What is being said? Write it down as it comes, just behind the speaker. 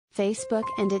Facebook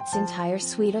and its entire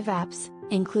suite of apps,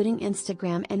 including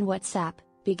Instagram and WhatsApp,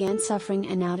 began suffering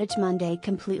an outage Monday,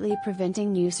 completely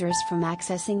preventing users from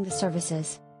accessing the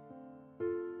services.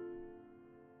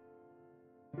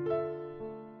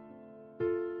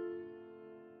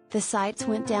 The sites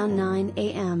went down 9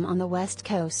 a.m. on the West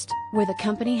Coast, where the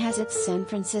company has its San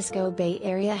Francisco Bay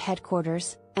Area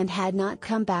headquarters, and had not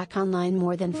come back online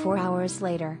more than 4 hours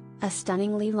later, a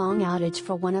stunningly long outage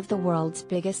for one of the world's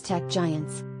biggest tech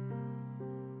giants.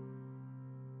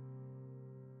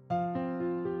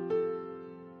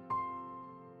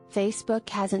 Facebook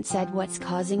hasn't said what's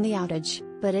causing the outage,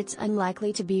 but it's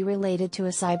unlikely to be related to a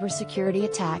cybersecurity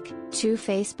attack, two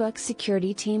Facebook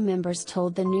security team members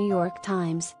told the New York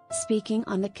Times, speaking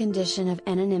on the condition of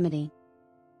anonymity.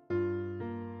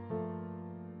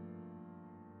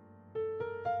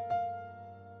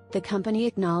 The company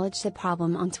acknowledged the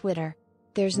problem on Twitter.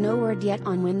 There's no word yet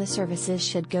on when the services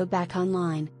should go back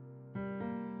online.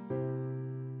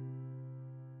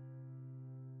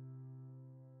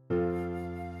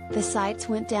 The sites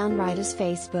went down right as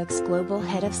Facebook's global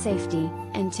head of safety,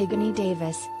 Antigone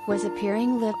Davis, was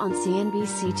appearing live on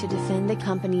CNBC to defend the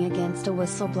company against a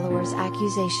whistleblower's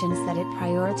accusations that it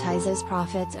prioritizes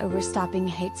profits over stopping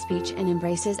hate speech and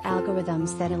embraces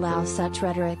algorithms that allow such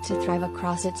rhetoric to thrive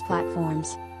across its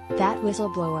platforms. That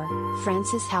whistleblower,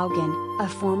 Frances Haugen, a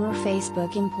former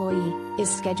Facebook employee, is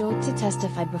scheduled to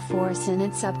testify before a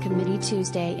Senate subcommittee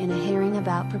Tuesday in a hearing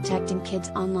about protecting kids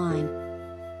online.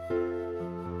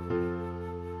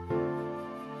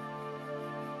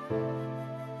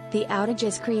 The outage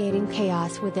is creating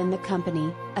chaos within the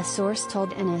company, a source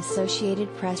told an Associated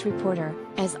Press reporter,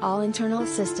 as all internal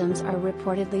systems are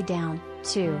reportedly down,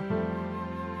 too.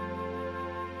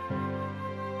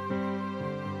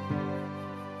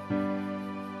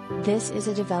 This is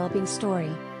a developing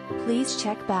story. Please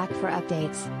check back for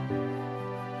updates.